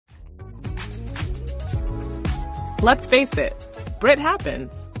Let's face it, Brit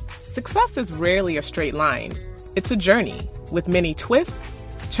happens. Success is rarely a straight line. It's a journey with many twists,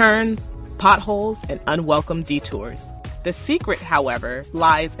 turns, potholes, and unwelcome detours. The secret, however,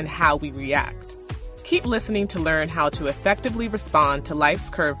 lies in how we react. Keep listening to learn how to effectively respond to life's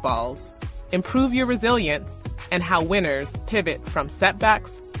curveballs, improve your resilience, and how winners pivot from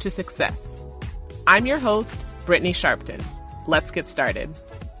setbacks to success. I'm your host, Brittany Sharpton. Let's get started.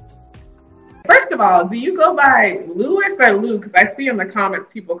 First of all, do you go by Lewis or Lou? Because I see in the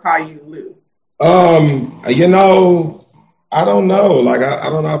comments people call you Lou. I don't know. I don't know.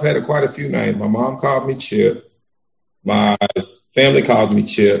 I've had quite a few names. My mom called me Chip. My family calls me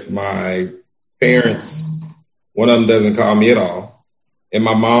Chip. My parents, one of them doesn't call me at all. And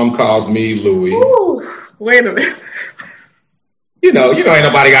my mom calls me Louie. Ooh, wait a minute. Ain't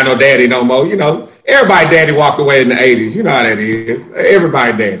nobody got no daddy no more. Everybody daddy walked away in the 80s. You know how that is.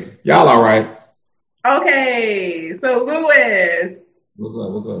 Everybody daddy. Y'all all right? Okay, so Lewis.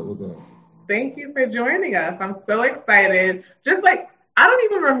 What's up? Thank you for joining us. I'm so excited. I don't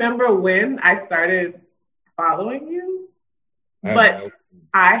even remember when I started following you, but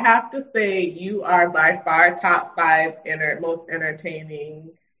I have to say you are by far top 5 most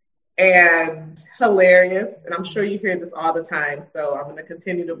entertaining and hilarious. And I'm sure you hear this all the time, so I'm going to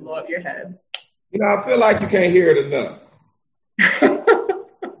continue to blow up your head. I feel like you can't hear it enough.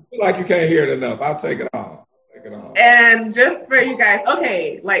 I'll take it all. And just for you guys,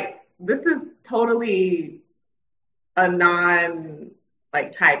 okay, this is totally a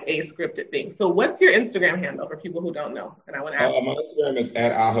type A scripted thing. So what's your Instagram handle for people who don't know? And I want to ask. My Instagram is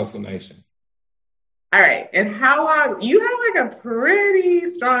 @iHustleNation. All right. And how long? You have a pretty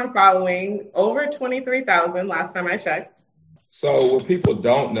strong following, over 23,000 last time I checked. So what people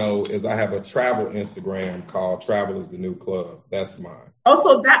don't know is I have a travel Instagram called Travel is the New Club. That's mine.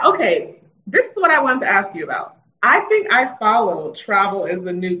 Okay. This is what I wanted to ask you about. I think I followed Travel is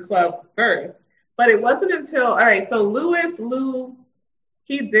the New Club first, but it wasn't until, all right, so Lou,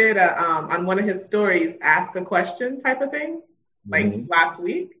 he did on one of his stories, ask a question type of thing, last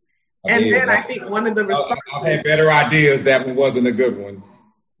week. I think one of the responses. I've had better ideas. That one wasn't a good one.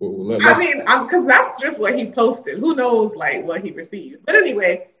 Because that's just what he posted. Who knows, what he received. But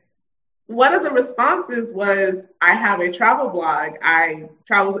anyway, one of the responses was, I have a travel blog. I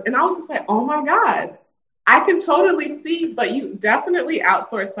travel. And I was just like, oh, my God. I can totally see, but you definitely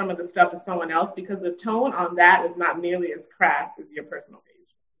outsource some of the stuff to someone else because the tone on that is not nearly as crass as your personal page.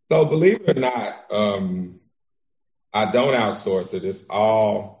 So believe it or not, I don't outsource it. It's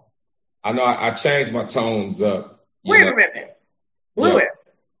all, I know I changed my tones up. Wait a minute. Lewis,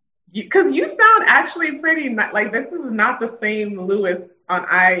 because you sound actually pretty, this is not the same Lewis on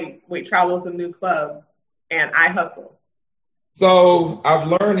Travel is a New Club and I Hustle. So I've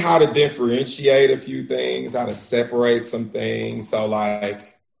learned how to differentiate a few things, how to separate some things. So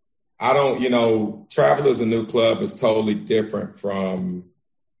Travel is a New Club is totally different from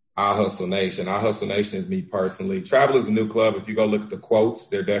I Hustle Nation. I Hustle Nation is me personally. Travel is a New Club. If you go look at the quotes,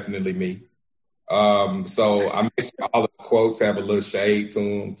 they're definitely me. So I make sure all the quotes have a little shade to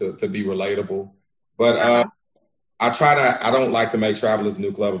them to be relatable. But I don't like to make Travel is a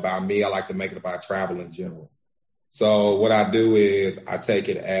New Club about me. I like to make it about travel in general. So what I do is I take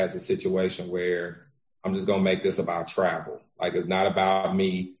it as a situation where I'm just going to make this about travel. It's not about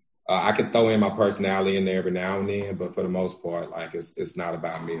me. I can throw in my personality in there every now and then, but for the most part, it's not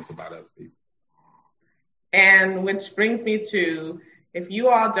about me. It's about other people. And which brings me to, if you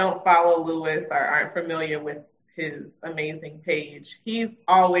all don't follow Lewis or aren't familiar with his amazing page, he's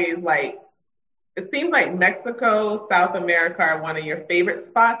always it seems like Mexico, South America are one of your favorite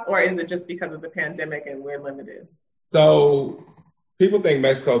spots, or is it just because of the pandemic and we're limited? So people think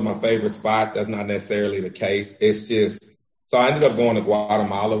Mexico is my favorite spot. That's not necessarily the case. It's just, so I ended up going to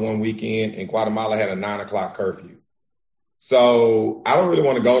Guatemala one weekend, and Guatemala had a 9:00 curfew. So I don't really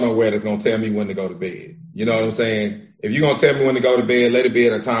want to go nowhere that's going to tell me when to go to bed. You know what I'm saying? If you're going to tell me when to go to bed, let it be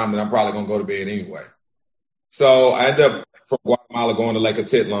at a time that I'm probably going to go to bed anyway. So I ended up from Guatemala going to Lake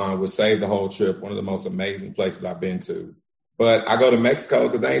Atitlan, which saved the whole trip, one of the most amazing places I've been to. But I go to Mexico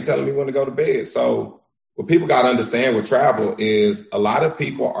because they ain't telling me when to go to bed. So what people got to understand with travel is a lot of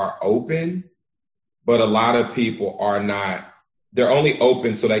people are open, but a lot of people are not. They're only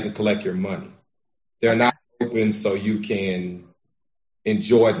open so they can collect your money. They're not open so you can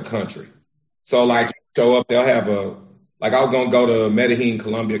enjoy the country. So show up, they'll have I was going to go to Medellin,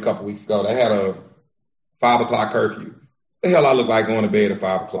 Colombia a couple weeks ago. They had a 5:00 curfew. The hell I look like going to bed at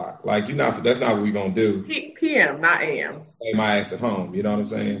 5:00? That's not what we're going to do. PM, not AM. Stay my ass at home. You know what I'm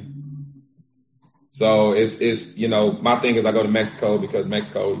saying? So it's my thing is I go to Mexico because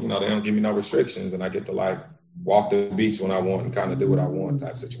Mexico, they don't give me no restrictions and I get to walk the beach when I want and kind of do what I want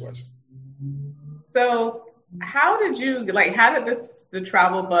type situation. So how did the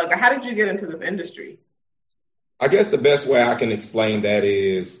travel bug, or how did you get into this industry? I guess the best way I can explain that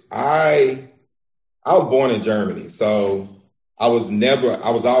is I was born in Germany. So I was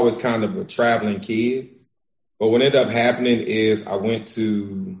always kind of a traveling kid. But what ended up happening is I went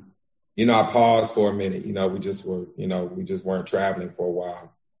to, I paused for a minute. We just weren't traveling for a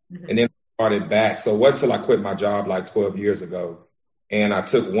while. Mm-hmm. And then I started back. So it wasn't until I quit my job like 12 years ago. And I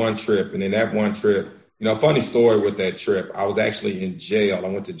took one trip. And in that one trip, funny story with that trip, I was actually in jail. I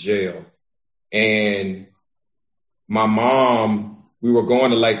went to jail. And my mom, we were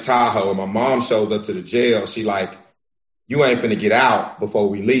going to Lake Tahoe, and my mom shows up to the jail. She like, you ain't finna get out before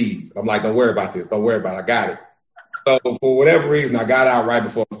we leave. I'm like, don't worry about this. Don't worry about it. I got it. So for whatever reason, I got out right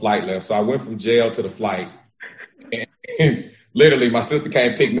before the flight left. So I went from jail to the flight. And literally, my sister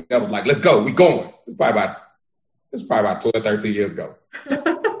came pick me up and was like, let's go. We going. It's probably about 12, 13 years ago. We're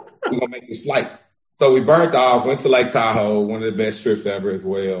going to make this flight. So we burnt off, went to Lake Tahoe, one of the best trips ever as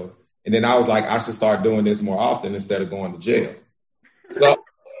well. And then I was like, I should start doing this more often instead of going to jail. So,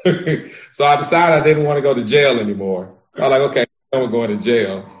 so I decided I didn't want to go to jail anymore. So I was like, okay, we're going to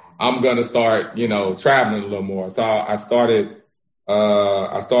jail. I'm going to start, traveling a little more. So I started,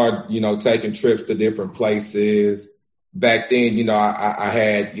 taking trips to different places. Back then, I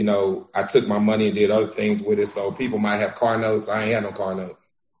had, I took my money and did other things with it. So people might have car notes. I ain't had no car note.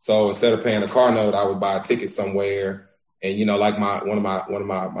 So instead of paying a car note, I would buy a ticket somewhere. And, like one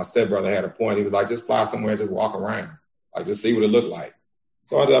of my stepbrother had a point. He was like, just fly somewhere and just walk around, like just see what it looked like.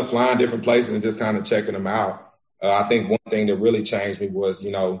 So I ended up flying different places and just kind of checking them out. I think one thing that really changed me was,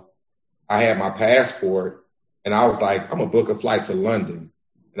 I had my passport and I was like, I'm going to book a flight to London.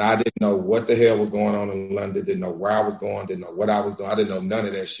 And I didn't know what the hell was going on in London. Didn't know where I was going. Didn't know what I was doing. I didn't know none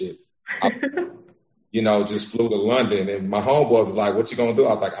of that shit. I, just flew to London. And my homeboy was like, what you going to do?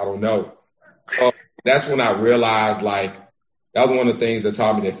 I was like, I don't know. So that's when I realized, like, that was one of the things that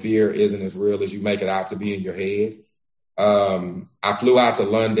taught me that fear isn't as real as you make it out to be in your head. I flew out to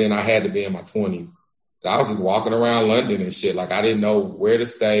London. I had to be in my 20s. I was just walking around London and shit. Like, I didn't know where to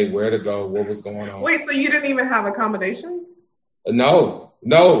stay, where to go, what was going on. Wait, so you didn't even have accommodations? No.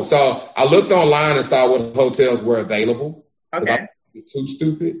 So I looked online and saw what hotels were available. Okay. I was too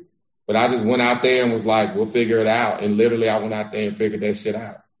stupid. But I just went out there and was like, we'll figure it out. And literally I went out there and figured that shit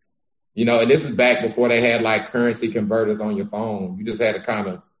out. And this is back before they had like currency converters on your phone. You just had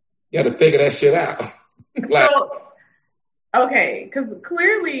to you had to figure that shit out. Okay, because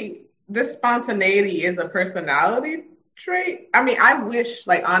clearly this spontaneity is a personality trait. I mean, I wish,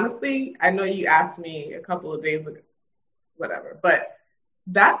 like, honestly, I know you asked me a couple of days ago, whatever, but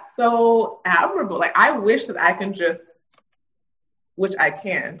that's so admirable. Like, I wish that I can just, which I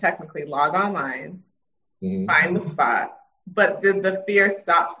can technically, log online, find the spot. But the fear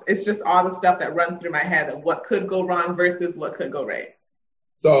stops. It's just all the stuff that runs through my head of what could go wrong versus what could go right.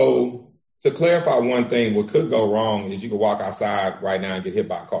 So to clarify one thing, what could go wrong is you could walk outside right now and get hit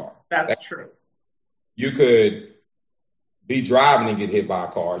by a car. That's true. You could be driving and get hit by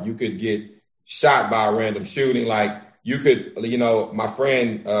a car. You could get shot by a random shooting. Like you could, my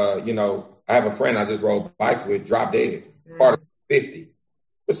friend, I have a friend I just rode bikes with, dropped dead, part of 50.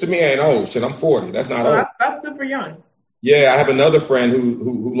 But to me, ain't old shit. I'm 40. That's not old. That's super young. Yeah, I have another friend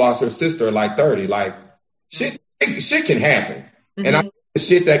who lost her sister at like 30. Like shit can happen. Mm-hmm. And the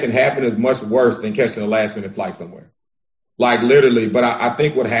shit that can happen is much worse than catching a last minute flight somewhere. Like literally. But I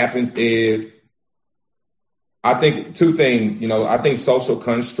think what happens is, I think two things, I think social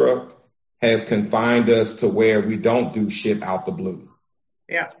construct has confined us to where we don't do shit out the blue.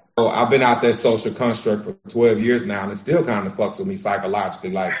 Yeah. So I've been out that social construct for 12 years now, and it still kind of fucks with me psychologically.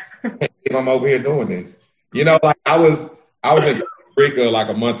 Like, hey, I'm over here doing this. Like I was in Costa Rica like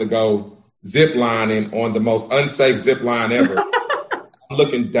a month ago, zip lining on the most unsafe zip line ever. I'm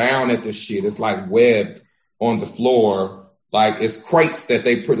looking down at this shit. It's like webbed on the floor. Like it's crates that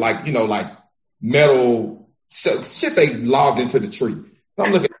they put like metal shit they logged into the tree. So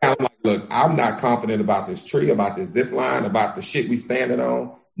I'm looking down like, look, I'm not confident about this tree, about this zip line, about the shit we standing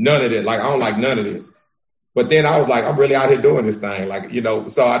on. None of it. Like I don't like none of this. But then I was like, I'm really out here doing this thing. Like,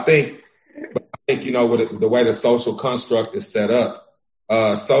 so I think, with the way the social construct is set up,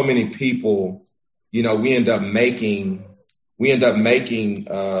 so many people, we end up making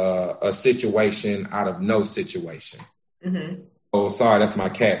a situation out of no situation. Mm-hmm. Oh, sorry, that's my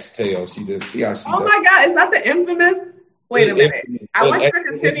cat's tail. She just see how she. Oh my God, is that the infamous? Wait a minute. I wish I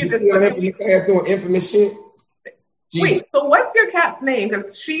continued this. Infamous ass doing infamous shit. Wait, so what's your cat's name?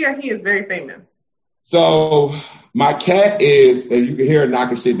 Because she or he is very famous. So my cat is, as you can hear her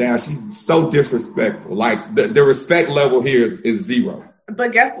knocking shit down, she's so disrespectful. Like the respect level here is zero.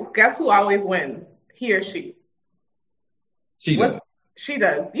 But guess who always wins? He or she? She does. She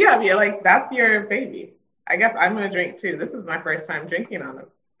does. Yeah, like that's your baby. I guess I'm gonna drink too. This is my first time drinking on a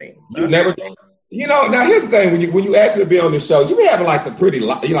thing. So. You never drink? Now here's the thing: when you ask me to be on this show, you be having like some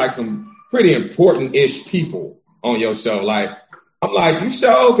pretty important-ish people on your show. Like I'm like, you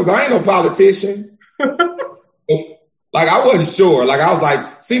sure? Because I ain't no politician. Like I wasn't sure. Like I was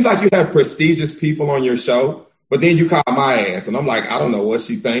like, seems like you have prestigious people on your show, but then you call my ass, and I'm like, I don't know what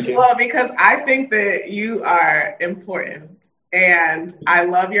she's thinking. Well, because I think that you are important, and I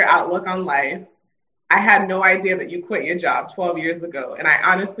love your outlook on life. I had no idea that you quit your job 12 years ago, and I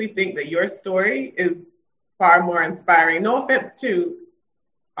honestly think that your story is far more inspiring. No offense to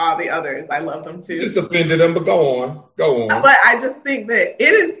all the others. I love them too. Just offended them, but go on. But I just think that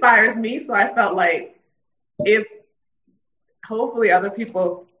it inspires me, so I felt like if hopefully other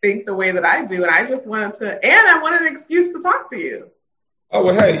people think the way that I do, and I just wanted an excuse to talk to you. Oh,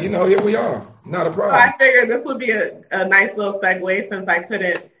 well, hey, here we are. Not a problem. So I figured this would be a nice little segue since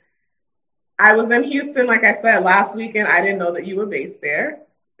I was in Houston, like I said, last weekend. I didn't know that you were based there.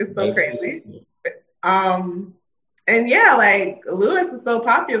 It's so crazy. And yeah, like Lewis is so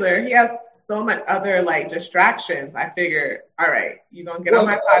popular. He has so much other like distractions. I figure, all right, you're going to get on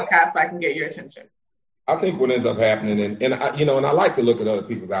my podcast so I can get your attention. I think what ends up happening, and I like to look at other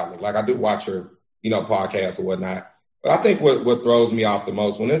people's outlook. Like I do watch your, podcasts or whatnot. But I think what throws me off the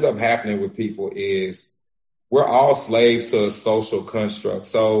most, what ends up happening with people is we're all slaves to a social construct.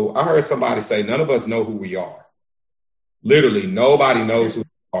 So I heard somebody say, none of us know who we are. Literally, nobody knows who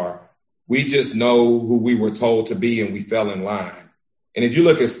we are. We just know who we were told to be, and we fell in line. And if you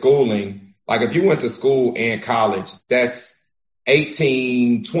look at schooling, like if you went to school and college, that's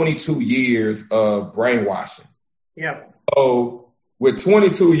 18, 22 years of brainwashing. Yeah. So with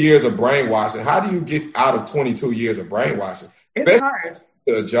 22 years of brainwashing, how do you get out of 22 years of brainwashing? It's hard.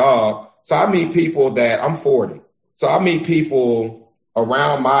 To a job. So I meet people I'm 40. So I meet people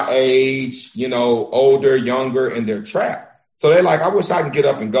around my age, older, younger, and they're trapped. So they're like, I wish I could get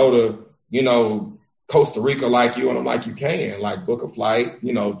up and go to, Costa Rica like you. And I'm like, you can, like book a flight,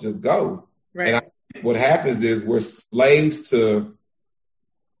 just go. Right. And what happens is we're slaves to,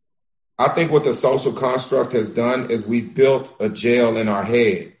 I think what the social construct has done is we've built a jail in our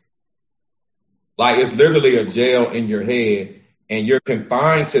head. Like it's literally a jail in your head, and you're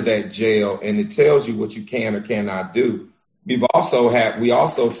confined to that jail, and it tells you what you can or cannot do. We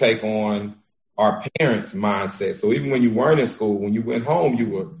also take on our parents' mindset. So even when you weren't in school, when you went home, you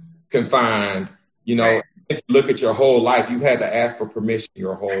were confined. Right. If you look at your whole life, you had to ask for permission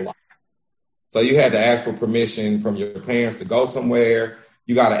your whole life. So you had to ask for permission from your parents to go somewhere.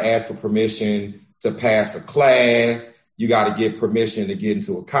 You got to ask for permission to pass a class. You got to get permission to get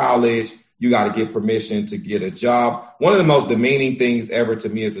into a college. You got to get permission to get a job. One of the most demeaning things ever to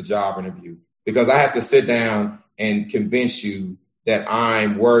me is a job interview, because I have to sit down and convince you that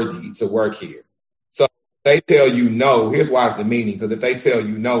I'm worthy to work here. So if they tell you no, here's why it's demeaning, because if they tell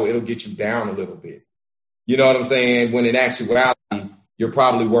you no, it'll get you down a little bit. You know what I'm saying? When in actuality, you're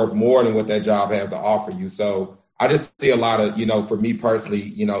probably worth more than what that job has to offer you. So I just see a lot of, for me personally,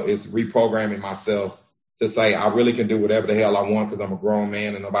 it's reprogramming myself to say I really can do whatever the hell I want because I'm a grown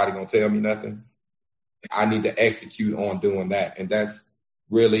man and nobody gonna tell me nothing. I need to execute on doing that. And that's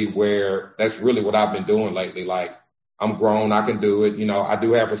really what I've been doing lately. Like I'm grown, I can do it. I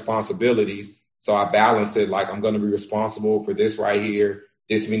do have responsibilities. So I balance it. Like I'm going to be responsible for this right here,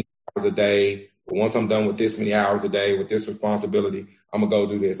 this many hours a day. But once I'm done with this many hours a day with this responsibility, I'm gonna go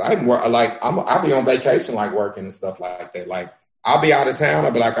do this. I'll be on vacation, like working and stuff like that. Like I'll be out of town.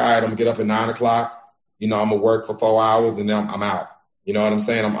 I'll be like, all right, I'm gonna get up at 9 o'clock. I'm gonna work for 4 hours and then I'm out. You know what I'm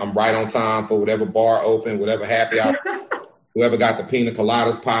saying? I'm right on time for whatever bar open, whatever happy hour, whoever got the pina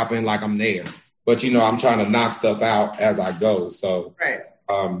coladas popping, like I'm there. But I'm trying to knock stuff out as I go. So right.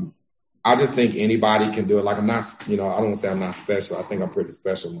 I just think anybody can do it. Like I'm not, I don't want to say I'm not special. I think I'm pretty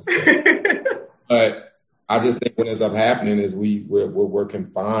special myself. But I just think what ends up happening is we're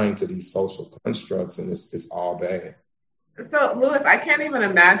confined to these social constructs, and it's all bad. So, Lewis, I can't even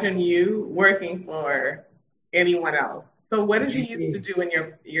imagine you working for anyone else. So what did you used to do in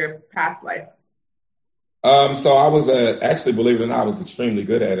your past life? So I was actually, believe it or not, I was extremely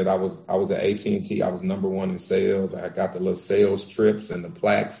good at it. I was at AT&T. I was number one in sales. I got the little sales trips and the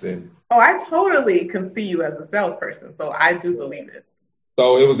plaques. And I totally can see you as a salesperson. So I do believe it.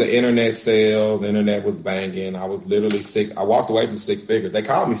 So it was the internet sales. The internet was banging. I was literally sick. I walked away from 6 figures. They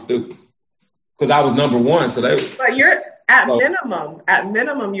called me stupid because I was number one. So But you're at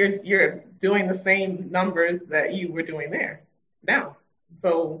minimum, you're doing the same numbers that you were doing there now.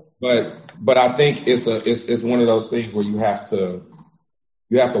 So, but I think it's one of those things where you have to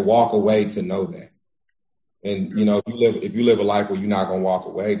walk away to know that. And if you live a life where you're not gonna walk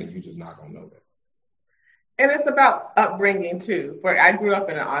away, then you're just not gonna know that. And it's about upbringing too. I grew up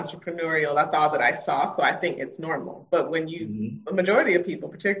in an entrepreneurial, that's all that I saw. So I think it's normal. But when the majority of people,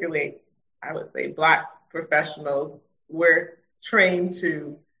 particularly, I would say Black professionals, were trained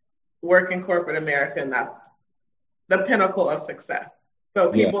to work in corporate America, and that's the pinnacle of success.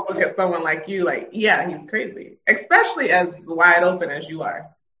 So people look at someone like you like, yeah, he's crazy, especially as wide open as you are.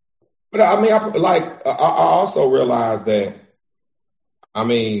 But I mean, I also realize that, I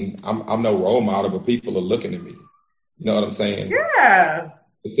mean, I'm no role model, but people are looking at me. You know what I'm saying? Yeah.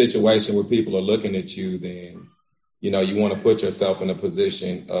 The situation where people are looking at you, then, you want to put yourself in a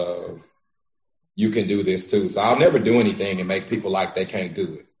position of, you can do this too. So I'll never do anything and make people like they can't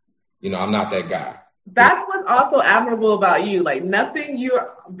do it. I'm not that guy. That's what's also admirable about you. Like nothing,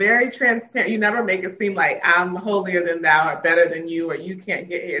 you're very transparent. You never make it seem like I'm holier than thou or better than you or you can't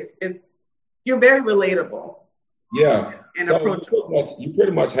get here. It's you're very relatable. Yeah. And approachable. You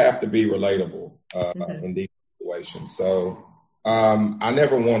pretty much have to be relatable in these situations. So I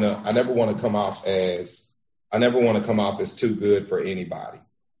never want to come off as too good for anybody.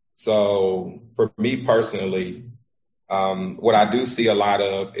 So for me personally, what I do see a lot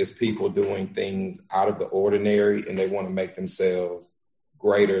of is people doing things out of the ordinary and they want to make themselves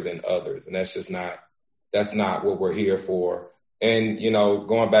greater than others. And that's not what we're here for. And,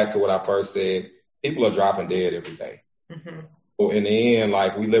 going back to what I first said, people are dropping dead every day. So in the end,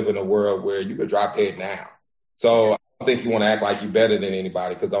 like we live in a world where you could drop dead now. So I don't think you want to act like you're better than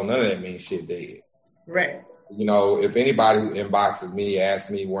anybody because none of that means shit dead. Right. If anybody who inboxes me,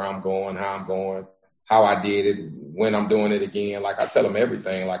 asks me where I'm going, how I'm going, how I did it, when I'm doing it again, like I tell them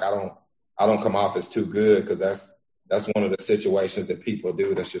everything. Like I don't come off as too good because that's one of the situations that people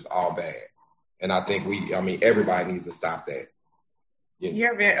do that's just all bad. And I think everybody needs to stop that.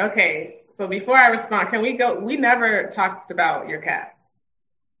 Okay. So before I respond, can we go? We never talked about your cat.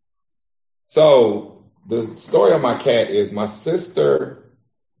 So the story of my cat is my sister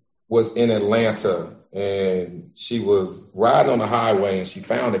was in Atlanta and she was riding on the highway and she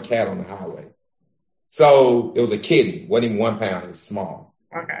found a cat on the highway. So it was a kitten, wasn't even 1 pound, it was small.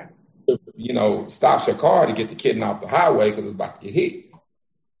 Okay. Stops your car to get the kitten off the highway because it's about to get hit.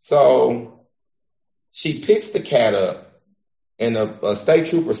 So she picks the cat up and a state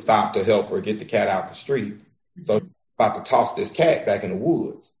trooper stopped to help her get the cat out the street. So she's about to toss this cat back in the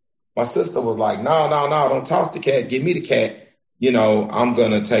woods. My sister was like, no, don't toss the cat. Give me the cat. I'm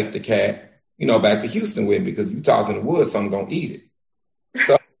going to take the cat, back to Houston with me because you toss in the woods, something's going to eat it.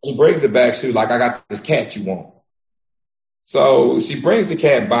 So she brings it back. She was like, I got this cat you want. So she brings the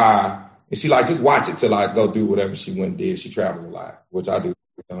cat by and she like, just watch it till I go do whatever she went and did. She travels a lot, which I do.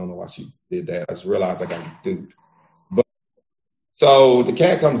 I don't know why she did that. I just realized I got to do. So the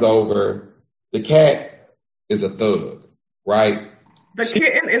cat comes over. The cat is a thug, right?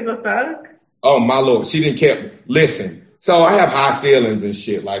 Kitten is a thug? Oh, my Lord. She didn't care. Listen. So I have high ceilings and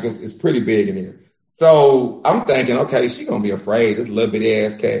shit. Like, it's pretty big in here. So I'm thinking, okay, she's going to be afraid. This little bitty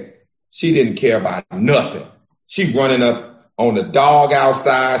ass cat. She didn't care about nothing. She running up on the dog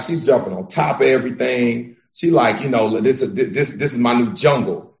outside. She's jumping on top of everything. She like, this is my new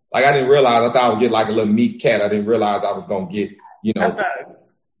jungle. Like, I didn't realize. I thought I would get like a little meat cat. I didn't realize I was going to get,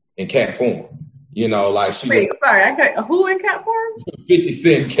 in cat form. Like she. Wait, sorry, who in cat form? 50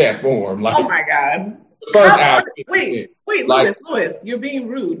 Cent cat form. Like, oh my God. First album. Wait, like, Louis, you're being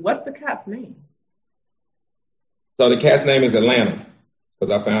rude. What's the cat's name? So the cat's name is Atlanta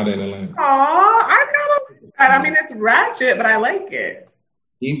because I found it in Atlanta. I mean, it's ratchet, but I like it.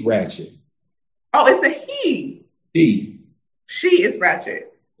 He's ratchet. Oh, it's a he. She is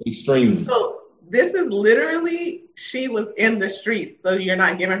ratchet. Extremely. So this is literally, she was in the streets, so you're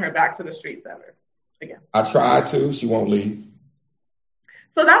not giving her back to the streets ever again. I tried to. She won't leave.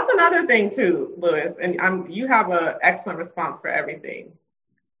 So that's another thing too, Louis, and you have an excellent response for everything.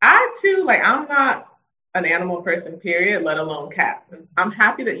 I too, I'm not an animal person, period, let alone cats. And I'm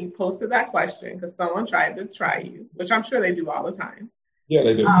happy that you posted that question because someone tried to try you, which I'm sure they do all the time. Yeah,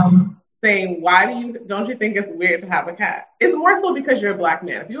 they do. Saying, don't you think it's weird to have a cat? It's more so because you're a Black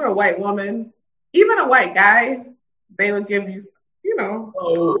man. If you were a white woman, even a white guy, they would give you,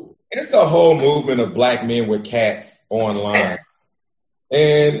 Oh, it's a whole movement of Black men with cats online.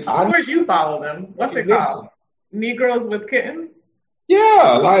 And of course you follow them. What's it called? Negroes with kittens?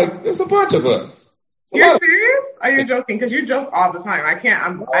 Yeah, there's a bunch of us. You're serious? Are you joking? Because you joke all the time. I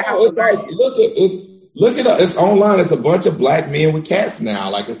can't. look it up. It's online. It's a bunch of black men with cats now.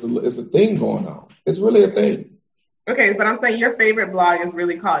 Like it's a thing going on. It's really a thing. Okay, but I'm saying your favorite blog is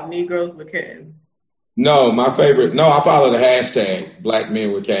really called Negroes with Kittens. No, my favorite. No, I follow the hashtag Black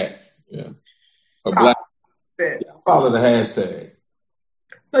Men with Cats. Yeah, I follow the hashtag.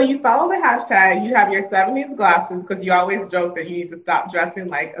 So you follow the hashtag. You have your 70s glasses because you always joke that you need to stop dressing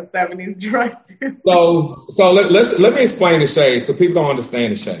like a 70s director. So let me explain the shades so people don't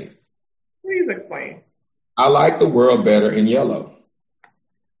understand the shades. Please explain. I like the world better in yellow.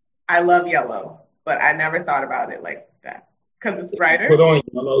 I love yellow, but I never thought about it like that because it's brighter. Put on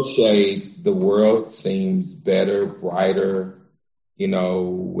yellow shades, the world seems better, brighter,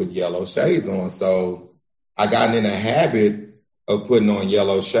 with yellow shades on. So I got in a habit of putting on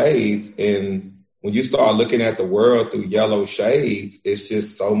yellow shades. And when you start looking at the world through yellow shades, it's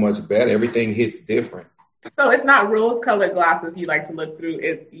just so much better. Everything hits different. So it's not rose-colored glasses you like to look through.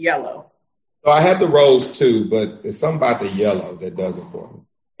 It's yellow. So I have the rose too, but it's something about the yellow that does it for me.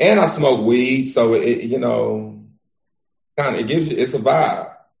 And I smoke weed, so it gives you, it's a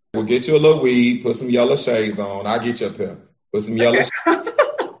vibe. We'll get you a little weed, put some yellow shades on. I'll get you a pair. Put some yellow shades on.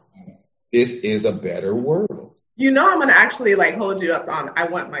 This is a better world. I'm going to actually hold you up on, I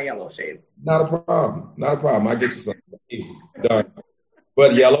want my yellow shades. Not a problem. I'll get you something easy. Done.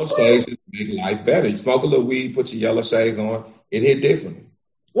 But yellow shades just make life better. You smoke a little weed, put your yellow shades on, it hit differently.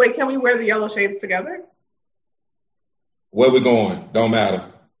 Wait, can we wear the yellow shades together? Where we going? Don't matter.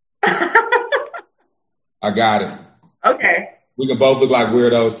 I got it. Okay. We can both look like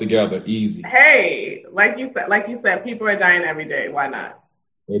weirdos together. Easy. Hey, like you said, people are dying every day. Why not?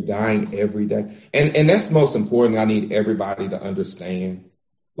 They're dying every day. And that's most important. I need everybody to understand.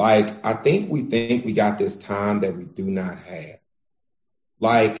 I think we got this time that we do not have.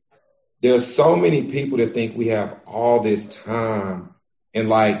 There's so many people that think we have all this time.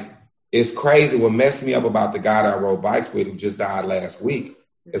 And it's crazy. What messed me up about the guy that I rode bikes with who just died last week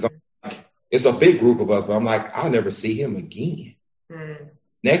is it's a big group of us, but I'm like, I'll never see him again.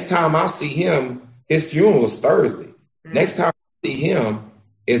 Next time I see him, his funeral is Thursday. Next time I see him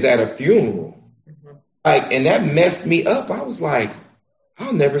is at a funeral. And that messed me up. I was like,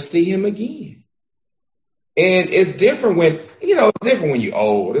 I'll never see him again. And it's different when, you're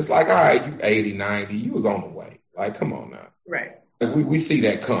old. It's like, all right, you 80, 90, you was on the way. Come on now. Right. We see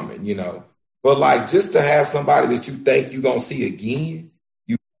that coming, But just to have somebody that you think you're going to see again,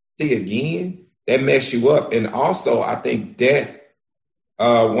 that mess you up. And also, I think death,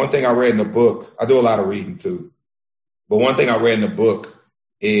 one thing I read in the book, I do a lot of reading too, but one thing I read in the book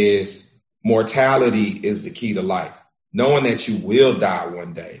is mortality is the key to life. Knowing that you will die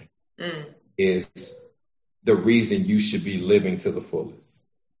one day is the reason you should be living to the fullest.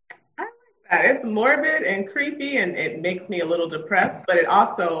 I like that. It's morbid and creepy and it makes me a little depressed, but it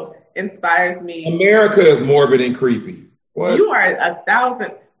also inspires me. America is morbid and creepy. What? You are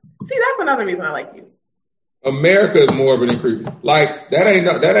 1,000. See, that's another reason I like you. America is morbid and creepy. That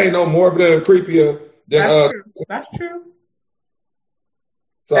ain't no morbid and creepier than That's true.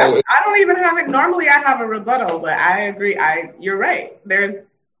 So I don't even have it. Normally I have a rebuttal, but I agree. You're right.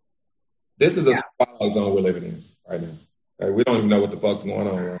 This is a twilight zone we're living in right now. We don't even know what the fuck's going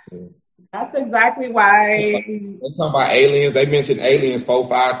on right now. That's exactly why. They're talking about aliens. They mentioned aliens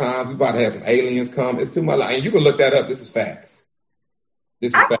 4-5 times. We about to have some aliens come. It's too much. And you can look that up. This is facts.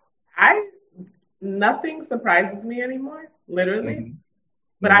 Nothing surprises me anymore, literally.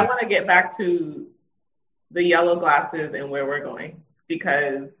 But I want to get back to the yellow glasses and where we're going.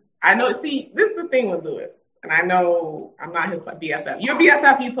 Because I know, this is the thing with Lewis. And I know I'm not his BFF. Your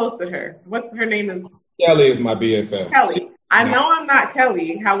BFF, you posted her. What's her name is? Kelly is my BFF. Kelly. I know I'm not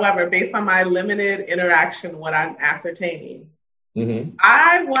Kelly. However, based on my limited interaction, what I'm ascertaining,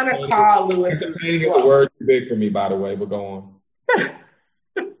 I want to call Lewis. Ascertaining is a word too big for me, by the way, but go on.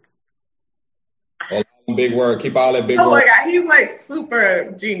 Big word. Keep all that big word. Oh my God. He's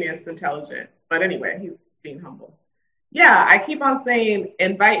super genius, intelligent. But anyway, he's being humble. Yeah, I keep on saying,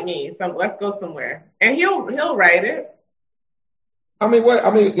 invite me. So let's go somewhere. And he'll write it.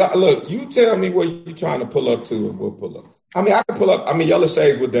 Look, you tell me what you're trying to pull up to and we'll pull up. I can pull up. Yellow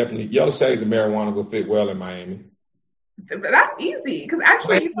shades and marijuana would fit well in Miami. That's easy. Because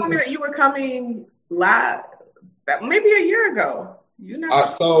actually, you told me that you were coming maybe a year ago.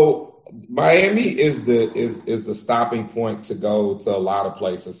 So Miami is the stopping point to go to a lot of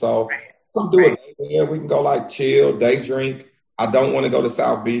places. So come do it there. We can go chill, day drink. I don't want to go to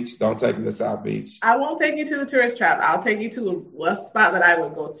South Beach. Don't take me to South Beach. I won't take you to the tourist trap. I'll take you to a spot that I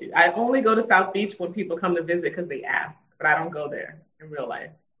would go to. I only go to South Beach when people come to visit because they ask, but I don't go there in real life.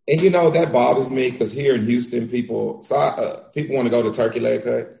 And that bothers me because here in Houston, people want to go to Turkey Leg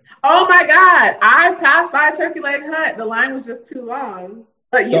Hut. Oh my God. I passed by Turkey Leg Hut. The line was just too long.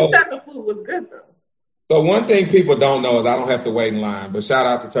 But you said the food was good though. So one thing people don't know is I don't have to wait in line. But shout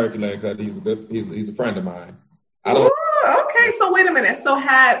out to Turkey Leg Hut. He's a friend of mine. Okay. So wait a minute. So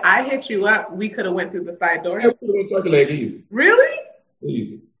had I hit you up, we could have went through the side door. Yeah, we went Turkey Leg easy. Really?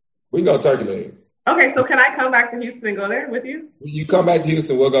 Easy. We can go Turkey Leg. Okay, so can I come back to Houston and go there with you? You come back to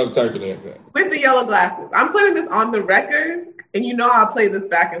Houston, we'll go to Turkey Leg. With the yellow glasses. I'm putting this on the record, and I'll play this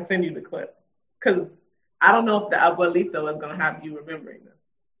back and send you the clip. Because I don't know if the abuelito is going to have you remembering this.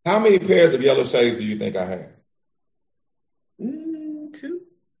 How many pairs of yellow shades do you think I have? 2.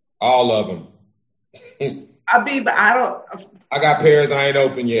 All of them. But I don't. I got pairs I ain't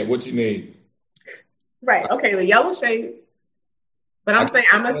open yet. What you need? Right. Okay, the yellow shade. But I'm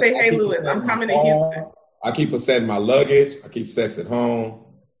going to say, hey, Lewis, I'm coming to Houston. I keep a set in my luggage. I keep sex at home.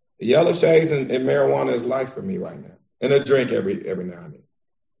 The yellow shades and marijuana is life for me right now. And a drink every now and then.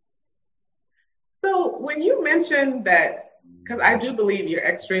 So when you mentioned that, because I do believe you're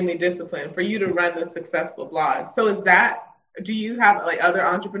extremely disciplined for you to run this successful blog. So do you have like other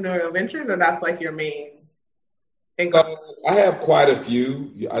entrepreneurial ventures, or that's like your main income? So I have quite a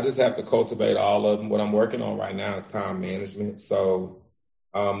few. I just have to cultivate all of them. What I'm working on right now is time management. So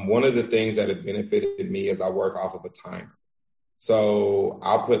one of the things that have benefited me is I work off of a timer. So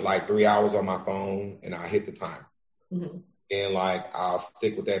I'll put like 3 hours on my phone and I'll hit the timer. Mm-hmm. And like I'll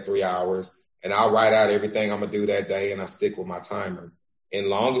stick with that 3 hours and I'll write out everything I'm gonna do that day and I stick with my timer. And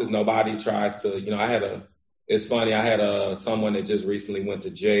long as nobody tries to, it's funny, I had someone that just recently went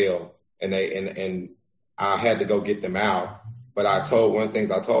to jail and I had to go get them out. But I told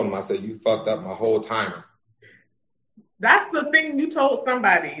them, I said, you fucked up my whole timer. That's the thing you told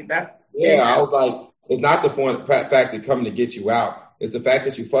somebody. I was like, it's not the fact that coming to get you out. It's the fact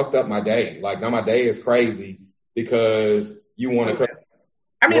that you fucked up my day. Like now my day is crazy because you want to come.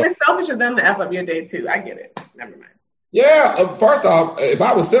 I mean, it's selfish of them to F up your day too. I get it. Never mind. Yeah. First off, if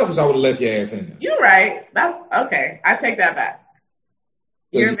I was selfish, I would have left your ass in there. You're right. That's okay. I take that back.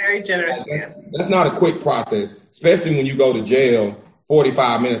 You're very generous, man. That's not a quick process, especially when you go to jail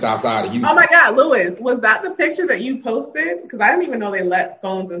 45 minutes outside of Houston. Oh my God, Lewis, was that the picture that you posted? Because I didn't even know they let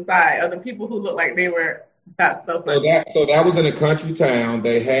phones inside of the people who looked like they were. That's so funny. So that was in a country town.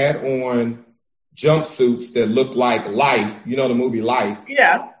 They had on jumpsuits that looked like Life. You know the movie Life?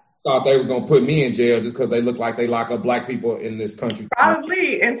 Yeah. Thought they were going to put me in jail just because they look like they lock up black people in this country.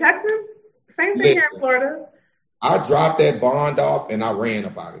 Probably. In Texas? Same thing here in Florida. I dropped that bond off and I ran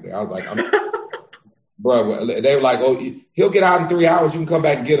up out of there. I was like, bro, they were like, oh, he'll get out in 3 hours. You can come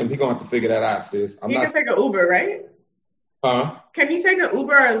back and get him. He's going to have to figure that out, sis. You can take an Uber, right? Huh? Can you take an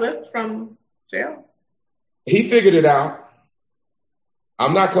Uber or a Lyft from jail? He figured it out.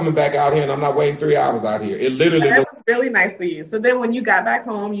 I'm not coming back out here and I'm not waiting 3 hours out here. It literally that was really nice of you. So then when you got back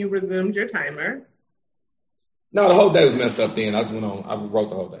home, you resumed your timer. No, the whole day was messed up then. I wrote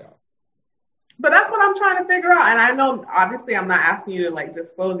the whole day out. But that's what I'm trying to figure out. And I know, obviously, I'm not asking you to, like,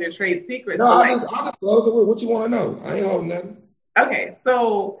 disclose your trade secrets. No, I'll disclose it. What you want to know? I ain't holding nothing. Okay,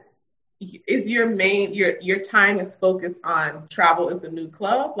 so is your main, your time is focused on travel is a new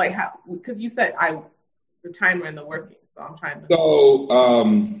club? Like, how, because you said the timer and the working. So I'm trying to. So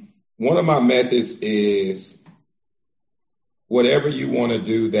one of my methods is whatever you want to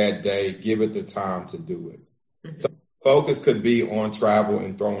do that day, give it the time to do it. Mm-hmm. So focus could be on travel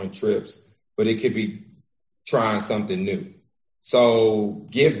and throwing trips, but it could be trying something new. So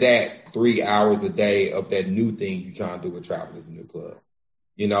give that 3 hours a day of that new thing you're trying to do with Travel is a New Club,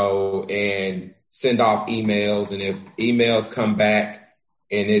 and send off emails. And if emails come back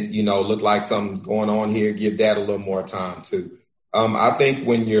and it, look like something's going on here, give that a little more time too. I think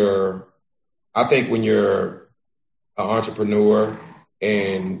when you're an entrepreneur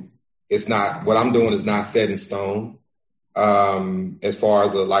and it's not, what I'm doing is not set in stone. As far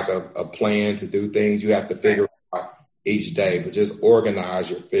as a plan to do things, you have to figure out each day, but just organize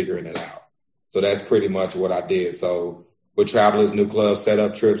your figuring it out. So that's pretty much what I did. So with Travelers New Club, set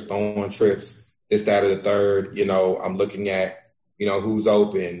up trips, throwing trips, this, that, or the third, I'm looking at, who's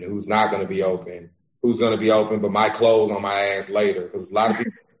open, who's not going to be open, who's going to be open, but might close on my ass later. Because a lot of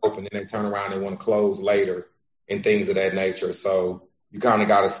people open and they turn around and want to close later and things of that nature. So you kind of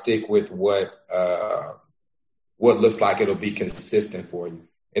got to stick with what looks like it'll be consistent for you.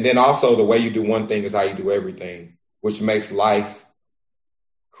 And then also the way you do one thing is how you do everything, which makes life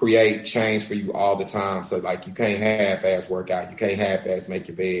create change for you all the time. So like you can't half-ass work out. You can't half-ass make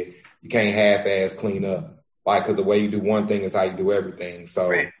your bed. You can't half-ass clean up. Because the way you do one thing is how you do everything.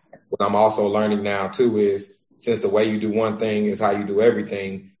 So What I'm also learning now too is since the way you do one thing is how you do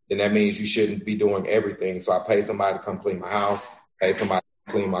everything, then that means you shouldn't be doing everything. So I pay somebody to come clean my house, pay somebody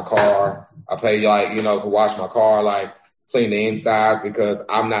to clean my car. I pay to wash my car, clean the inside, because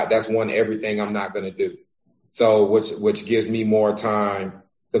that's one everything I'm not going to do. So which gives me more time,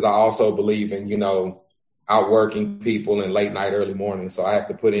 because I also believe in, outworking people in late night, early morning. So I have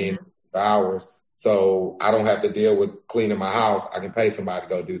to put in hours. So I don't have to deal with cleaning my house. I can pay somebody to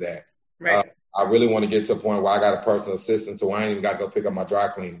go do that. Right. I really want to get to a point where I got a personal assistant, so I ain't even got to go pick up my dry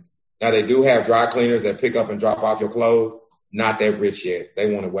cleaning. Now, they do have dry cleaners that pick up and drop off your clothes. Not that rich yet.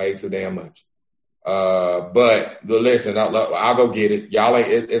 They want it way too damn much. But listen, I'll go get it. Y'all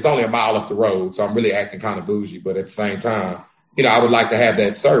it's only a mile up the road, so I'm really acting kind of bougie. But at the same time, I would like to have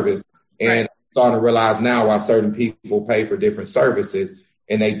that service. And I'm starting to realize now why certain people pay for different services,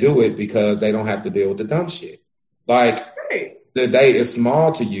 and they do it because they don't have to deal with the dumb shit. The day is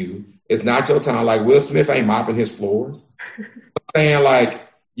small to you. It's not your time. Like, Will Smith ain't mopping his floors. I'm saying,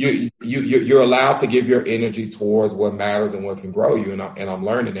 you're allowed to give your energy towards what matters and what can grow you. And I'm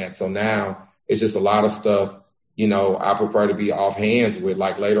learning that. So now it's just a lot of stuff, I prefer to be off hands with.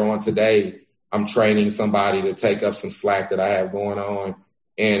 Like later on today, I'm training somebody to take up some slack that I have going on.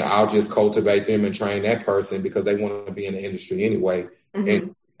 And I'll just cultivate them and train that person because they want to be in the industry anyway. Mm-hmm.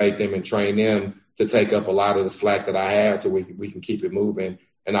 And cultivate them and train them to take up a lot of the slack that I have, so we can keep it moving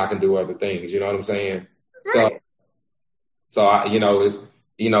and I can do other things. You know what I'm saying? Right. So it's,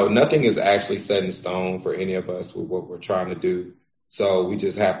 nothing is actually set in stone for any of us with what we're trying to do. So we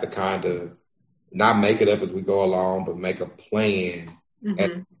just have to kind of not make it up as we go along, but make a plan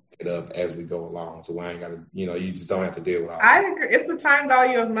and it up as we go along. So I ain't got to, you just don't have to deal with all that. I agree. It's the time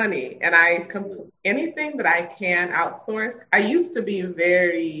value of money. And anything that I can outsource, I used to be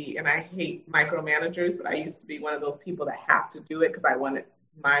and I hate micromanagers, but I used to be one of those people that have to do it because I want it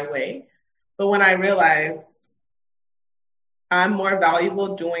my way. But when I realized I'm more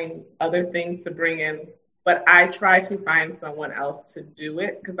valuable doing other things to bring in, but I try to find someone else to do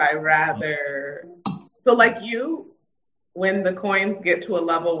it because so like you, when the coins get to a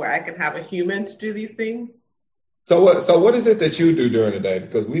level where I can have a human to do these things. So what is it that you do during the day?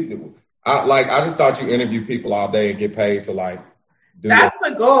 Because I just thought you interview people all day and get paid to do That's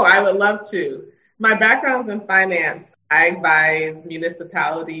the goal. I would love to. My background's in finance. I advise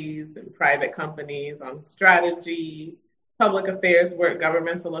municipalities and private companies on strategy, public affairs work,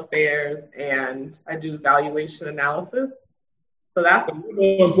 governmental affairs, and I do valuation analysis. So that's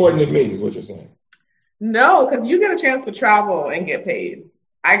more important than me, is what you're saying. No, because you get a chance to travel and get paid.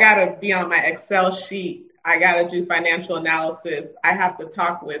 I got to be on my Excel sheet. I got to do financial analysis. I have to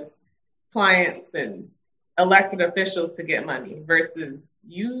talk with clients and elected officials to get money versus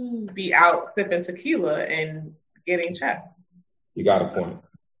you be out sipping tequila and getting checks. You got a point.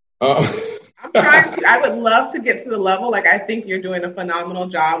 I'm trying to. I would love to get to the level. I think you're doing a phenomenal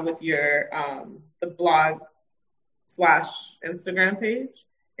job with your the blog / Instagram page,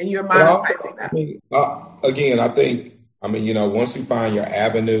 and you're monetizing that. I think once you find your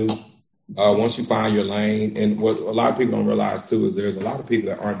avenue, once you find your lane, and what a lot of people don't realize too is there's a lot of people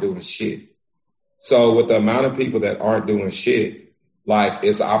that aren't doing shit. So with the amount of people that aren't doing shit,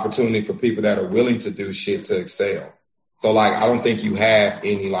 it's an opportunity for people that are willing to do shit to excel. So I don't think you have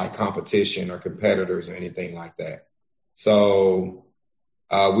any competition or competitors or anything like that. So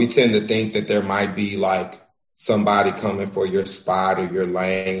we tend to think that there might be somebody coming for your spot or your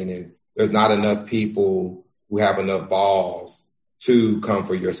lane, and there's not enough people who have enough balls to come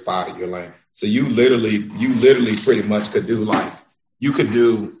for your spot or your lane. So you literally pretty much could do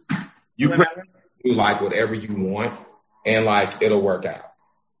whatever you want, and it'll work out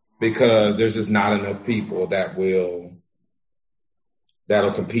because there's just not enough people that'll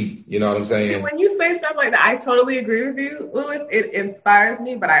compete. You know what I'm saying? When you say stuff like that, I totally agree with you, Louis. It inspires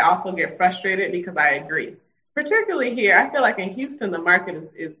me, but I also get frustrated because I agree. Particularly here, I feel like in Houston, the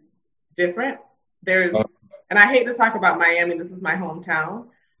market is different. And I hate to talk about Miami. This is my hometown,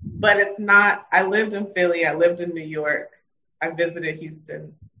 but it's not. I lived in Philly. I lived in New York. I visited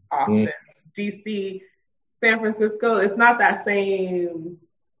Houston often. DC, San Francisco. It's not that same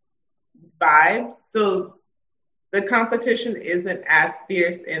vibe. So the competition isn't as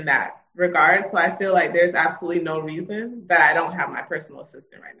fierce in that regard. So I feel like there's absolutely no reason that I don't have my personal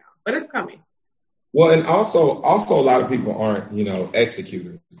assistant right now, but it's coming. Well, and also a lot of people aren't,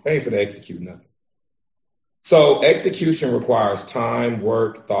 executors. They ain't for to execute nothing. So execution requires time,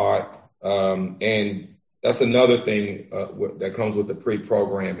 work, thought, and that's another thing that comes with the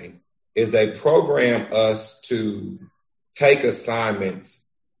pre-programming is they program us to take assignments,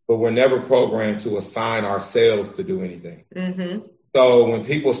 but we're never programmed to assign ourselves to do anything. Mm-hmm. So when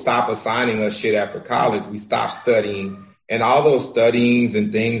people stop assigning us shit after college, we stop studying. And all those studyings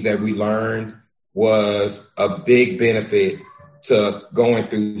and things that we learned was a big benefit to going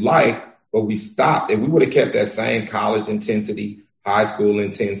through life. But we stopped. If we would have kept that same college intensity, high school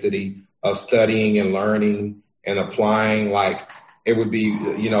intensity of studying and learning and applying, like it would be,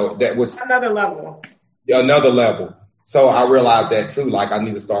 that was another level. So I realized that too. Like I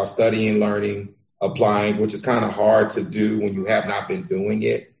need to start studying, learning, applying, which is kind of hard to do when you have not been doing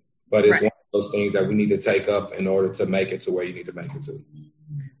it. But it's one of those things that we need to take up in order to make it to where you need to make it to.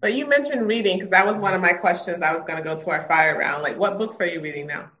 But you mentioned reading, because that was one of my questions. I was going to go to our fire round. Like, what books are you reading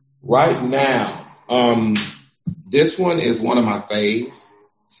now? Right now, this one is one of my faves,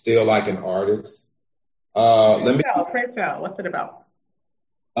 Still Like an Artist. Pray tell. What's it about?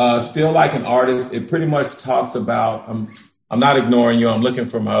 Still Like an Artist. It pretty much talks about, I'm not ignoring you. I'm looking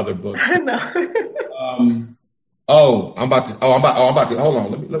for my other book. I know. I'm about to, hold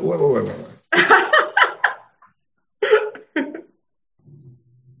on. Wait.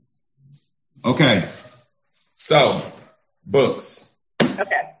 Okay. So, books.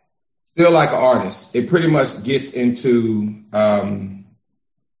 Okay. Still Like an Artist. It pretty much gets into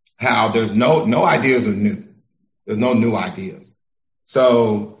how there's no ideas are new. There's no new ideas.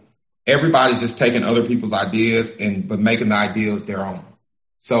 So everybody's just taking other people's ideas but making the ideas their own.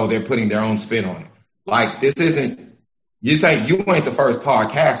 So they're putting their own spin on it. Like this isn't, you say you ain't the first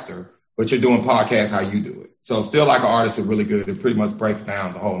podcaster, but you're doing podcasts how you do it. So Still Like an Artist is really good. It pretty much breaks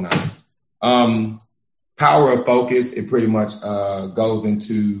down the whole nine. Power of Focus, it pretty much goes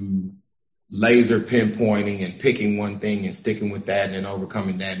into laser pinpointing and picking one thing and sticking with that and then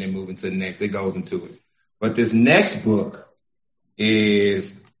overcoming that and then moving to the next. It goes into it. But this next book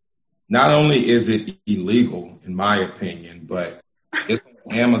is, not only is it illegal, in my opinion, but it's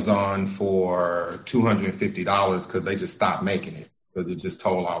on Amazon for $250 because they just stopped making it because it just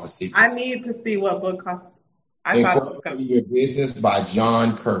told all the secrets. I need to see what book costs. Incorporating Your Business by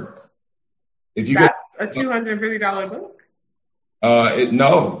John Kirk. If you That's a $250 book?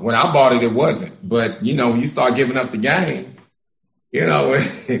 No, when I bought it, it wasn't. But when you start giving up the game, you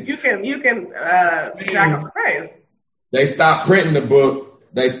can jack up the price. They stopped printing the book.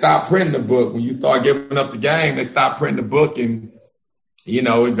 When you start giving up the game, they stop printing the book, and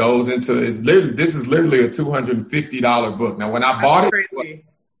it goes into this is literally a $250 book. Now, when I bought it,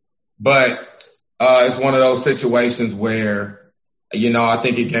 but it's one of those situations where I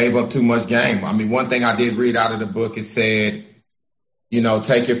think it gave up too much game. I mean, one thing I did read out of the book, it said,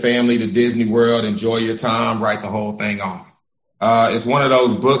 take your family to Disney World, enjoy your time, write the whole thing off. It's one of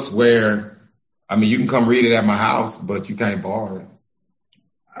those books where, you can come read it at my house, but you can't borrow it.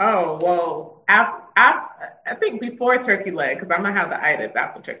 Oh, well, I think before Turkey Leg, because I'm going to have the itis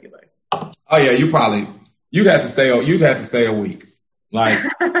after Turkey Leg. Oh, yeah, you'd have to stay a week. Like,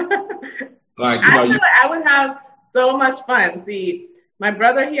 I feel like I would have so much fun. See, my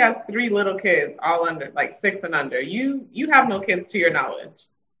brother, he has 3 little kids, all under, like 6 and under. You have no kids to your knowledge.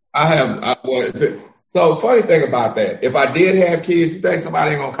 I have. So funny thing about that, if I did have kids, you think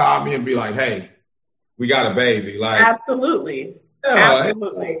somebody ain't going to call me and be like, hey, we got a baby? Like, absolutely.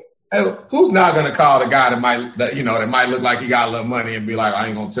 Absolutely. Hey, who's not going to call the guy that might look like he got a little money and be like, I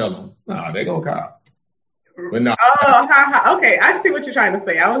ain't going to tell them? No, they going to call. But no. Oh, okay. I see what you're trying to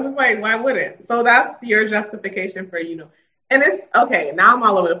say. I was just like, why wouldn't? So that's your justification for, and it's okay. Now I'm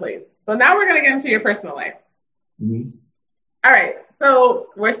all over the place. So now we're going to get into your personal life. Mm-hmm. All right. So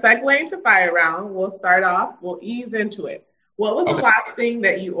we're segueing to fire round. We'll start off. We'll ease into it. What was the last thing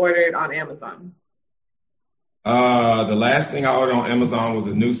that you ordered on Amazon? The last thing I ordered on Amazon was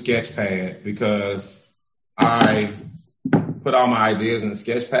a new sketch pad because I put all my ideas in the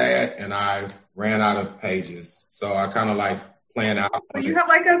sketch pad and I ran out of pages. So I kind of like plan out. So you have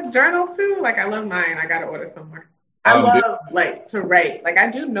like a journal too? Like I love mine. I got to order somewhere. I love to write. Like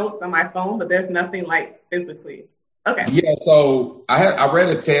I do notes on my phone, but there's nothing like physically. Okay. Yeah. So I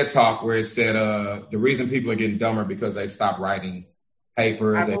read a TED Talk where it said the reason people are getting dumber because they've stopped writing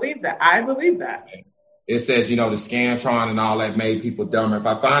papers. I believe that. It says, the Scantron and all that made people dumber. If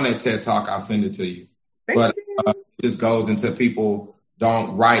I find that TED Talk, I'll send it to you. But it just goes into people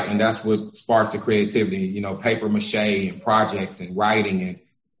don't write, and that's what sparks the creativity. Paper mache and projects and writing and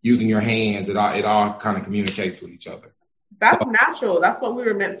using your hands. It all kind of communicates with each other. That's natural. That's what we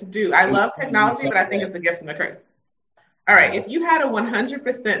were meant to do. I love technology, but I think it's a gift and a curse. All right. If you had a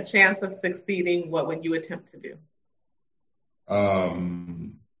 100% chance of succeeding, what would you attempt to do?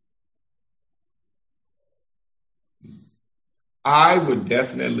 I would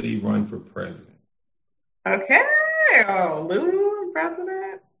definitely run for president. Okay. Oh, Lou,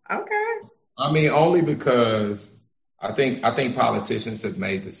 president. Okay. Only because I think politicians have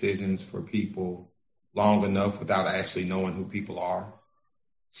made decisions for people long enough without actually knowing who people are.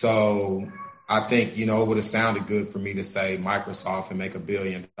 So I think, it would have sounded good for me to say Microsoft and make $1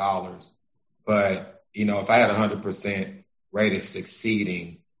 billion. But, if I had 100% rate of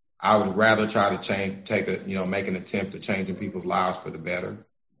succeeding, I would rather try to make an attempt at changing people's lives for the better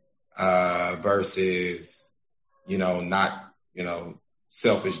versus, not,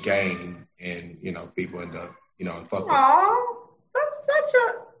 selfish gain and, people end up, and fuck up. Aw, that's such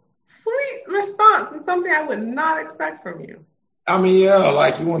a sweet response and something I would not expect from you. I mean, yeah,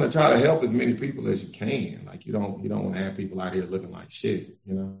 like you want to try to help as many people as you can. Like you don't want to have people out here looking like shit,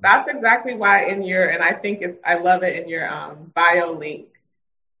 That's exactly why and I think I love it in your bio link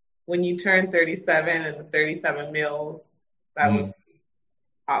when you turn 37 and the 37 meals. That was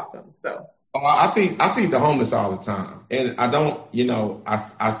awesome. So I feed the homeless all the time, and I don't,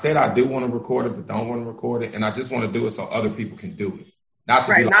 I said I do want to record it, but don't want to record it, and I just want to do it so other people can do it. Not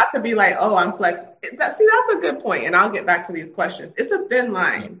to be like, oh, I'm flexible. That's a good point, and I'll get back to these questions. It's a thin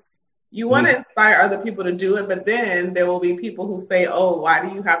line. You want to inspire other people to do it, but then there will be people who say, oh, why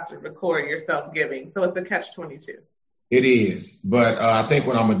do you have to record yourself giving? So it's a catch-22. It is, but I think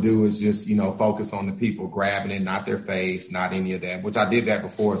what I'm going to do is just, focus on the people grabbing it, not their face, not any of that, which I did that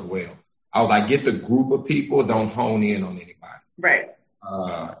before as well. I was like, get the group of people, don't hone in on anybody. Right.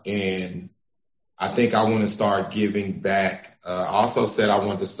 And I think I want to start giving back. I also said I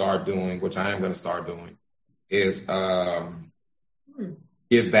wanted to start doing, which I am going to start doing, is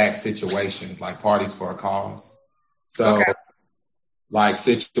give back situations like parties for a cause. So like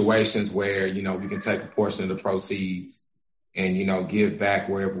situations where, we can take a portion of the proceeds and, give back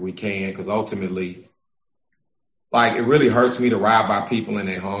wherever we can. Because ultimately, like it really hurts me to ride by people and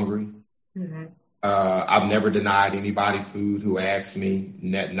they're hungry. Mm-hmm. I've never denied anybody food who asked me,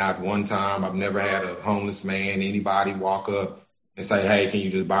 not one time. I've never had a homeless man, anybody walk up and say, hey, can you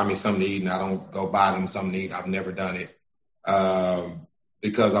just buy me something to eat? And I don't go buy them something to eat. I've never done it.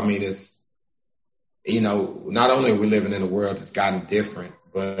 Because, it's, not only are we living in a world that's gotten different,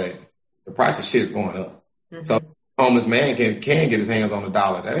 but the price of shit is going up. Mm-hmm. So a homeless man can get his hands on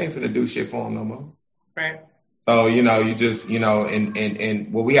 $1. That ain't finna do shit for him no more. Right. So, you just,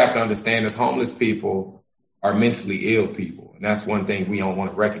 and what we have to understand is homeless people are mentally ill people. And that's one thing we don't want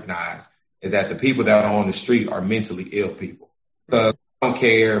to recognize is that the people that are on the street are mentally ill people. Because I don't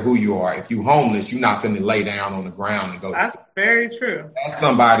care who you are. If you're homeless, you're not finna lay down on the ground and go. That's very true. That's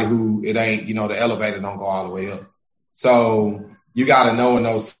somebody who it ain't, the elevator don't go all the way up. So you got to know in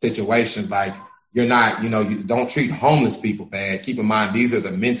those situations, like you're not, you don't treat homeless people bad. Keep in mind, these are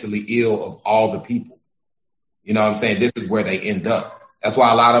the mentally ill of all the people. You know what I'm saying? This is where they end up. That's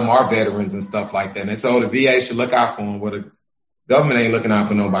why a lot of them are veterans and stuff like that. And so the VA should look out for them. Well, the government ain't looking out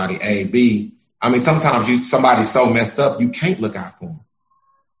for nobody. A, B. Sometimes somebody's so messed up, you can't look out for them.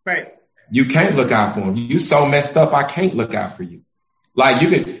 Right. You can't look out for them. You so messed up, I can't look out for you. Like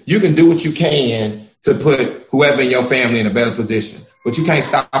you can do what you can to put whoever in your family in a better position, but you can't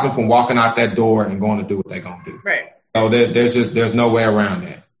stop them from walking out that door and going to do what they're going to do. Right. So there's no way around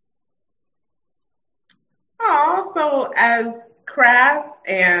that. So as crass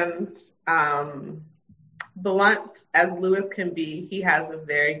and blunt as Lewis can be, he has a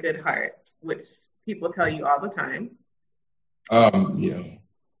very good heart, which people tell you all the time. Yeah.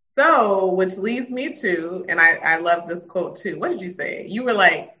 So, which leads me to, and I love this quote too. What did you say? You were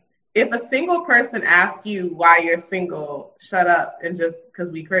like, if a single person asks you why you're single, shut up and just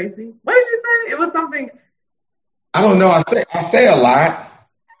because we crazy. What did you say? It was something. I don't know. I say a lot.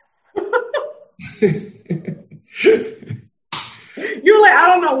 You were like, I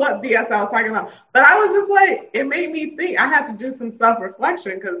don't know what BS I was talking about, but I was just like, it made me think. I had to do some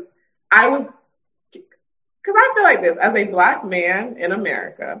self-reflection because I feel like this as a Black man in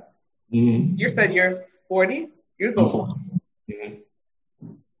America. Mm-hmm. You said you're 40 years old. Mm-hmm.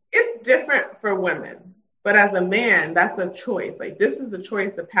 It's different for women, but as a man, that's a choice. Like this is a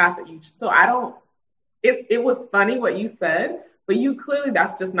choice, the path that you choose. So I don't. It was funny what you said, but you clearly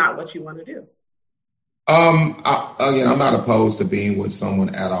that's just not what you want to do. I'm not opposed to being with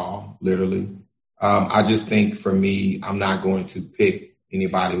someone at all, literally. I just think for me, I'm not going to pick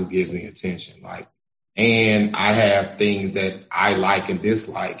anybody who gives me attention. And I have things that I like and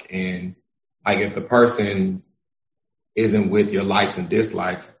dislike. And like, if the person isn't with your likes and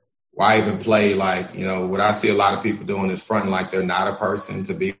dislikes, why even play? What I see a lot of people doing is fronting like they're not a person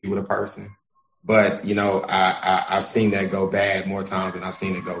to be with a person. But, I've seen that go bad more times than I've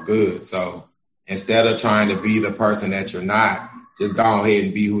seen it go good. So instead of trying to be the person that you're not, just go ahead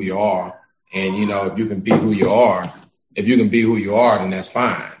and be who you are. And, if you can be who you are, then that's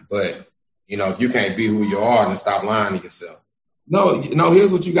fine. But, if you can't be who you are, then stop lying to yourself. No,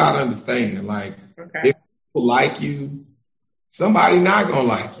 here's what you got to understand. Like, if people like you, somebody not going to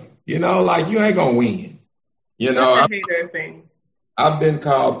like you. Like, you ain't going to win. I've been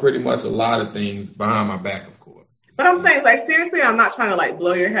called pretty much a lot of things behind my back, of course. But I'm saying, like, seriously, I'm not trying to, like,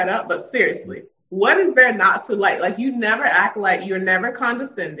 blow your head up, but seriously, what is there not to like? Like, you never act like, you're never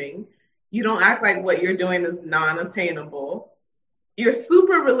condescending. You don't act like what you're doing is non-attainable. You're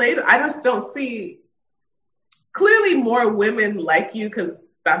super relatable. I just don't see, clearly more women like you because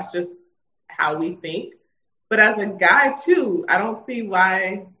that's just how we think. But as a guy, too, I don't see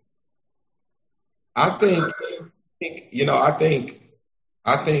why. I think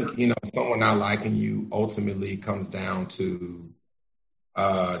someone not liking you ultimately comes down to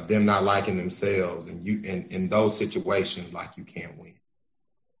them not liking themselves, and you in those situations, like, you can't win.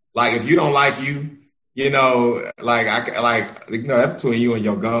 Like, if you don't like you, that's between you and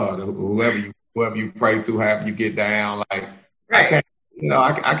your God, or whoever you pray to, however you get down. Like, right.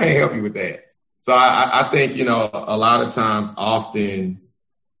 I can't help you with that. So I think a lot of times, often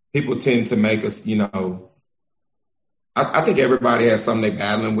people tend to make us, I think everybody has something they're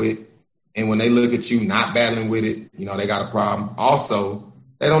battling with. And when they look at you not battling with it, they got a problem. Also,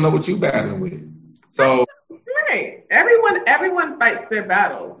 they don't know what you're battling with. So, right. Everyone fights their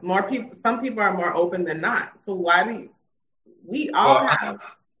battles. Some people are more open than not. So why do we all have?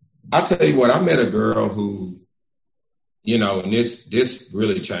 I'll tell you what, I met a girl who, and this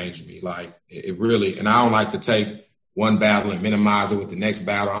really changed me. Like, it really, and I don't like to take one battle and minimize it with the next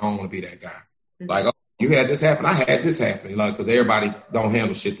battle. I don't want to be that guy. Mm-hmm. Like, oh, you had this happen, I had this happen, because everybody don't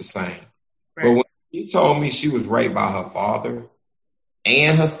handle shit the same. Right. But when she told me she was raped by her father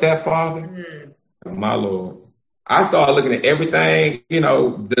and her stepfather, my Lord, I started looking at everything,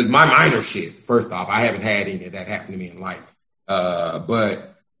 my minor shit. First off, I haven't had any of that happen to me in life.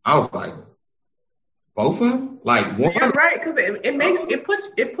 But I was like, both of them? Like, one? You're right, because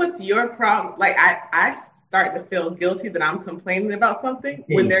it puts your problem, like, I start to feel guilty that I'm complaining about something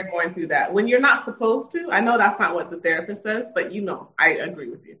when they're going through that. When you're not supposed to. I know that's not what the therapist says, but I agree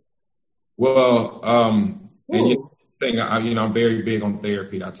with you. Well, and I'm very big on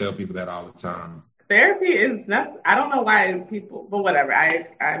therapy. I tell people that all the time. Therapy is I don't know why people, but whatever. I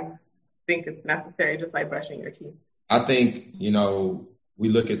think it's necessary, just like brushing your teeth. I think, we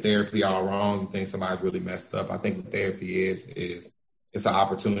look at therapy all wrong. You think somebody's really messed up. I think what therapy is it's an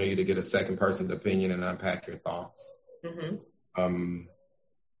opportunity to get a second person's opinion and unpack your thoughts. Mm-hmm.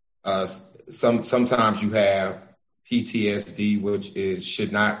 Sometimes you have PTSD, which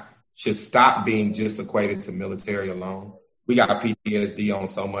should stop being just equated to military alone. We got PTSD on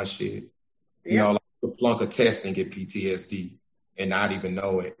so much shit. Yeah. Like, you flunk a test and get PTSD and not even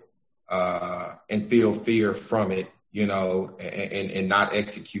know it, and feel fear from it, and not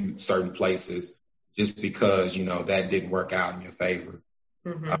execute certain places just because, that didn't work out in your favor.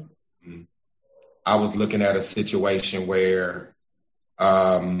 Mm-hmm. I was looking at a situation where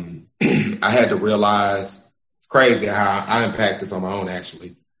I had to realize, it's crazy how I unpacked this on my own,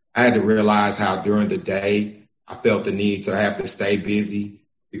 actually. I had to realize how during the day I felt the need to have to stay busy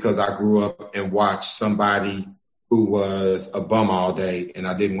because I grew up and watched somebody who was a bum all day, and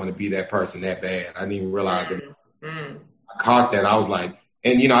I didn't want to be that person that bad. I didn't even realize it. Mm-hmm. I caught that. I was like,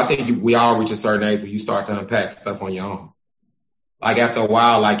 and I think we all reach a certain age where you start to unpack stuff on your own. Like, after a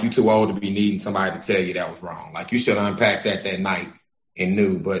while, like, you too old to be needing somebody to tell you that was wrong. Like, you should unpack that night and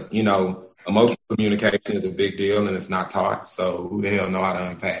knew. But, emotional communication is a big deal and it's not taught. So who the hell know how to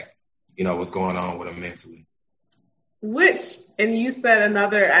unpack, what's going on with them mentally. And you said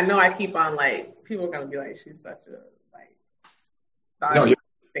another, I know I keep on, like, people are going to be like, she's such a, like,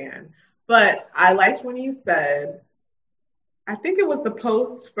 fan. But I liked when you said, I think it was the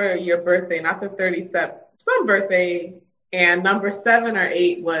post for your birthday, not the 37th, some birthday, and number 7 or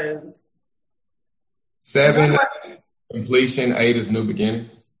 8 was 7 completion, 8 is new beginning.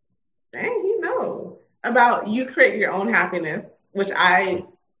 Dang, about you create your own happiness, which I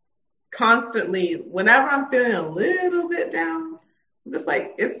constantly, whenever I'm feeling a little bit down, I'm just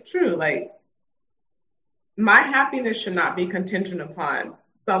like, it's true. Like, my happiness should not be contingent upon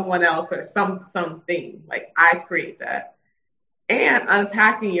someone else or something. Like, I create that. And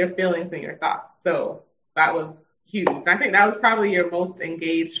unpacking your feelings and your thoughts. So that was huge. And I think that was probably your most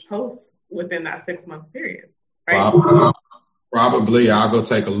engaged post within that 6-month period, right? Probably. I'll go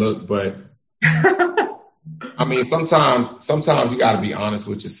take a look, but I mean, sometimes you got to be honest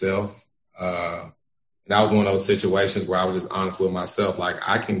with yourself. That was one of those situations where I was just honest with myself. Like,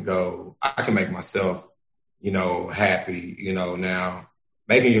 I can make myself, happy. Now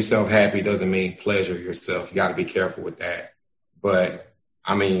making yourself happy doesn't mean pleasure yourself. You got to be careful with that. But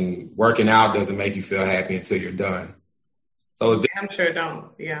I mean, working out doesn't make you feel happy until you're done. So it's I'm sure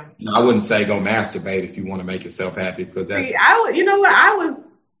don't. Yeah. I wouldn't say go masturbate if you want to make yourself happy, because that's. See,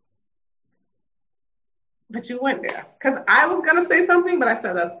 but you went there because I was gonna say something, but I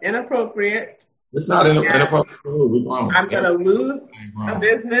said that's inappropriate. It's not inappropriate. I'm gonna lose a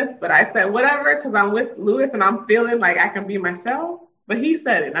business, but I said whatever because I'm with Lewis and I'm feeling like I can be myself. But he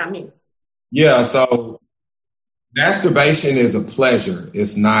said it, not me. Yeah. So masturbation is a pleasure.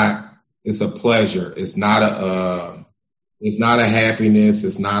 It's a pleasure. It's not a happiness.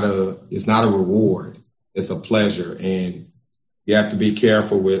 It's not a reward. It's a pleasure. And you have to be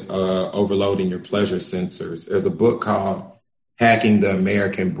careful with overloading your pleasure sensors. There's a book called Hacking the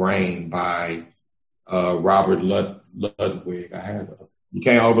American Brain by Robert Ludwig. You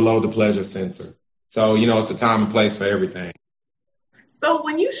can't overload the pleasure sensor. So, it's a time and place for everything. So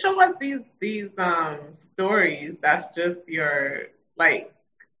when you show us these stories, that's just your,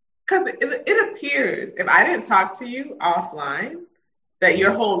 because it appears, if I didn't talk to you offline, that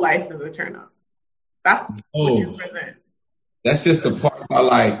your whole life is a turn up. That's what you present. That's just the part I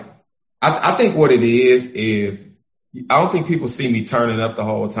like. I think what it is I don't think people see me turning up the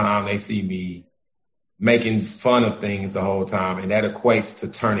whole time. They see me making fun of things the whole time, and that equates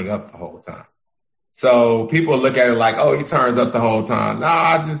to turning up the whole time. So people look at it like, oh, he turns up the whole time. No,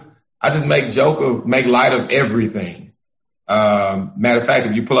 I just make light of everything. Matter of fact,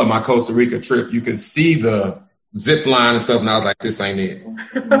 if you pull up my Costa Rica trip, you can see the zip line and stuff, and I was like, this ain't it.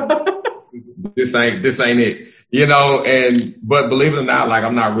 This ain't it. But believe it or not,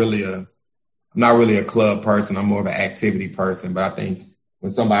 I'm not really a club person. I'm more of an activity person. But I think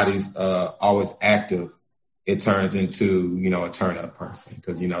when somebody's always active, it turns into, a turn up person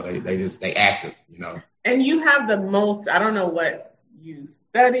because, they active, And you have the most, I don't know what you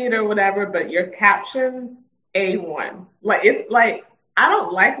studied or whatever, but your captions, A1. I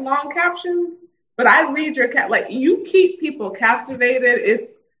don't like long captions, but I read your you keep people captivated.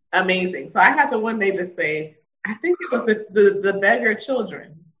 It's amazing. So I had to one day just say, I think it was the beggar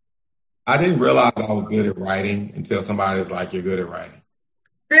children. I didn't realize I was good at writing until somebody was like, you're good at writing.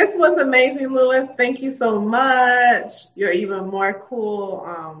 This was amazing, Lewis. Thank you so much. You're even more cool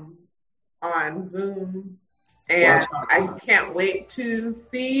on Zoom. And I can't wait to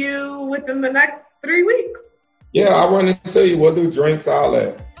see you within the next 3 weeks. Yeah, I wanted to tell you, we'll do drinks, all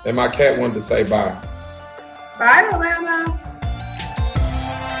that. And my cat wanted to say bye. Bye, Atlanta.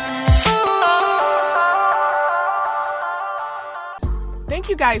 Thank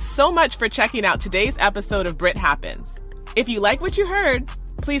you guys so much for checking out today's episode of Brit Happens. If you like what you heard,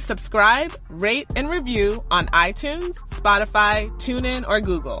 please subscribe, rate, and review on iTunes, Spotify, TuneIn, or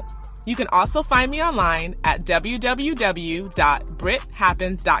Google. You can also find me online at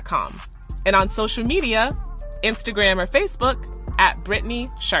www.brithappens.com and on social media, Instagram or Facebook at Brittany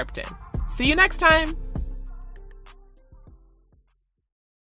Sharpton. See you next time.